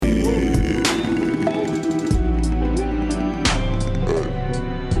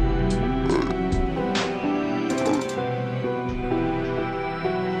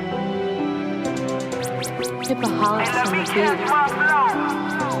Hipaholics on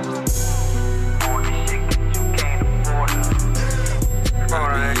the beat.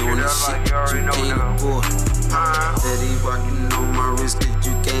 I be on this shit that you can't afford it. Steady rockin' on my wrist that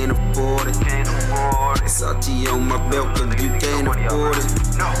you can't afford it. Versace on my belt cause you can't afford it.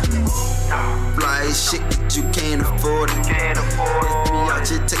 Fly shit that you can't afford it. Catch me out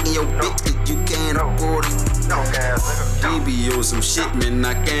here taking your bitch that you can't afford it. She be on some shit, man,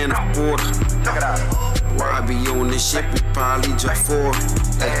 I can't afford it. Why I be on this shit, we probably just for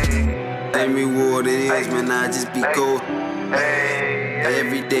it. Tell me what it is, man, I just be cold.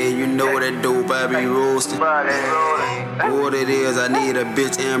 Every day, you know that dope I be roasting. What it is, I need a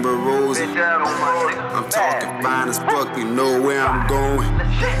bitch Amber Rose. I'm talking fine as fuck, you know where I'm going.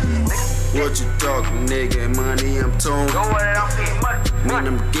 What you talking, nigga? Money I'm towing. When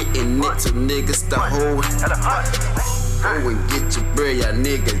I'm getting it, so niggas stop holding. Go and get your bread, y'all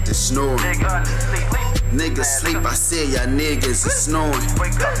niggas just snoring. Niggas sleep, I say y'all niggas is snoring.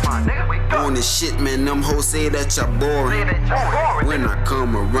 On this shit, man, them hoes say that y'all boring. When I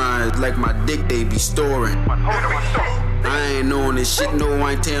come around, it's like my dick they be storing. I ain't on this shit, no,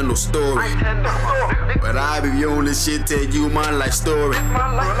 I ain't tell no story. But I be on this shit, tell you my life story.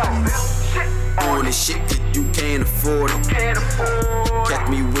 On this shit that you can't afford it. Catch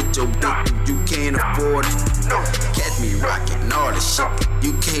me with your bitch, you can't afford it. Catch me rockin' all this shit,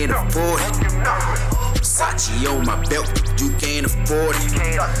 you can't afford it. Versace on my belt, you can't afford it.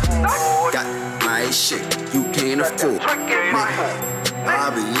 Got my shit, you can't afford it. I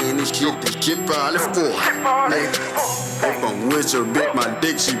be in this shit probably for it. If I'm with your bitch, my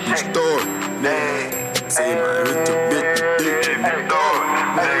dick she be stored. Say my with your bitch, dick she be stored.